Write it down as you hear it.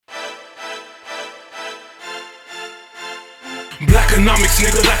BlackEnomics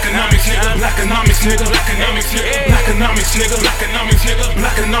nigga, BlackEnomics nigga, BlackEnomics nigga, BlackEnomics nigga, BlackEnomics nigga, BlackEnomics nigga,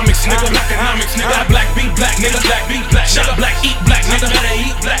 BlackEnomics nigga, BlackEnomics nigga, Black be black nigga, Black be black, shot black eat black nigga, better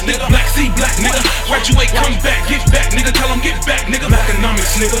eat black nigga, Black see black nigga, graduate come back, get back nigga, tell 'em get back nigga,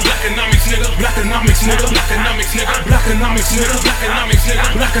 BlackEnomics nigga, BlackEnomics nigga, BlackEnomics nigga, BlackEnomics nigga, BlackEnomics nigga, BlackEnomics nigga,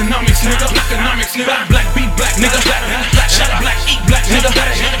 BlackEnomics nigga, BlackEnomics nigga, Black be black nigga, shot black eat black nigga,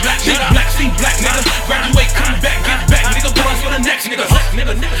 better eat black nigga, Black see black nigga, graduate come back, get back nigga, put on for the next nigga.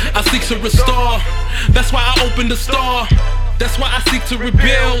 I seek to restore, that's why I opened the store. That's why I seek to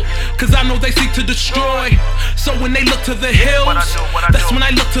rebuild, cause I know they seek to destroy. So when they look to the hills, that's when I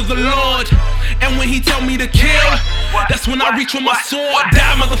look to the Lord. And when he tell me to kill, that's when I reach for my sword.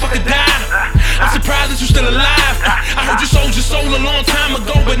 Die, motherfucker, die. I'm surprised that you still alive. I heard you sold your soul a long time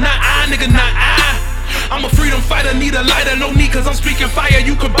ago, but not I, nigga, not I. I'm a freedom fighter, need a lighter, no need, cause I'm speaking fire,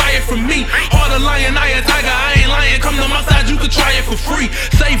 you could buy it from me. Heart of lion, I a tiger, I ain't lying, come to my side, you could try it for free.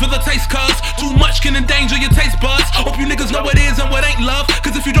 Savor the taste, cuz too much can endanger your taste buds. Hope you niggas know what is and what ain't love,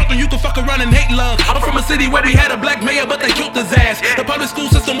 cause if you don't, then you can fuck around and hate love. I'm from a city where we had a black mayor, but they killed his ass. The public school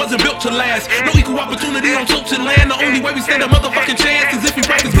system wasn't built to last. No equal opportunity on tilted land. The only way we stand a motherfucking chance is if we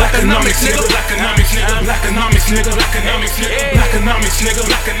practice BlackEnomics nigga, BlackEnomics nigga, BlackEnomics nigga, BlackEnomics nigga, BlackEnomics nigga,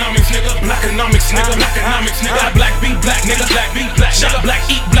 BlackEnomics nigga, BlackEnomics nigga, BlackEnomics nigga, Black be black nigga, Black be black, shot black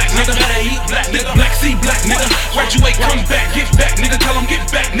eat black nigga, better eat black nigga, Black see black nigga, graduate come back, get back nigga, tell 'em get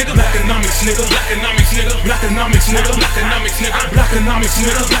back nigga, BlackEnomics nigga, BlackEnomics nigga, BlackEnomics nigga, BlackEnomics nigga, BlackEnomics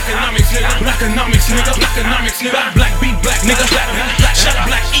nigga, BlackEnomics nigga, BlackEnomics nigga, BlackEnomics nigga, Black be black nigga, shot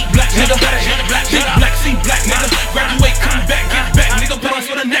black eat black nigga, better eat black nigga, Black see black nigga, graduate come back, get back nigga, put on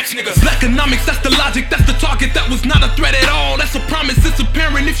for the next nigga. BlackEnomics, that's the logic, that's the target, that was not a threat at all. That's a promise, it's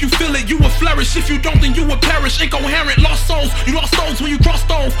apparent. If you feel it, you will flourish. If you don't, then you will perish. Incoherent, lost souls. You lost souls when you crossed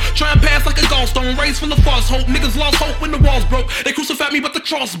over. Try and pass like a gallstone, raised full of false hope. Niggas lost hope when the walls broke. They crucified me, but the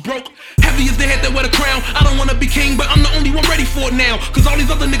cross broke. Heavy is the head that wear the crown. I don't wanna be king, but I'm the only one ready for it now. Cause all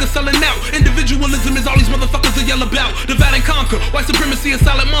these other niggas selling out. Individualism is all these motherfuckers that yell about. Divide and conquer. White supremacy, a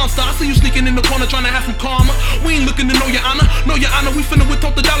silent monster. I see you sneaking in the corner trying to have some karma. We ain't looking to know your honor. Know your honor, we finna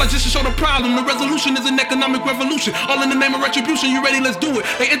withhold the dollar just to show the problem. The resolution is an economic revolution. All in the name of retribution. You ready? Let's do it.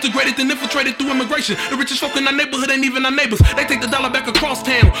 They integrated and infiltrated through immigration. The richest folk in our neighborhood ain't even our neighbors. They take the dollar back across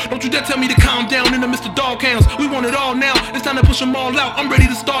town. Don't you dare tell me to calm down in the midst of dog counts. We want it all now. It's time to push them all out. I'm ready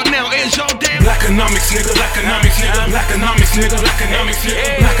to start now. As y'all down. BlackEnomics nigga, BlackEnomics nigga, BlackEnomics nigga, BlackEnomics nigga,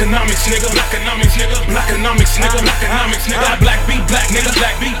 BlackEnomics nigga, BlackEnomics nigga, BlackEnomics nigga, BlackEnomics nigga, Black be black nigga,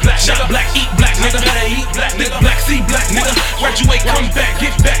 Black be black, shot black eat black nigga, better eat black nigga, Black see black nigga, graduate come back,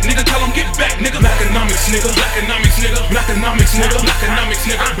 get back nigga, tell 'em get back nigga, BlackEnomics nigga, BlackEnomics nigga, BlackEnomics nigga, BlackEnomics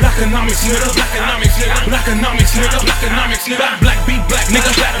nigga, BlackEnomics nigga, BlackEnomics nigga, BlackEnomics nigga, BlackEnomics nigga, Black be black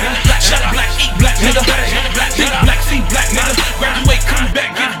nigga, shot black eat black nigga.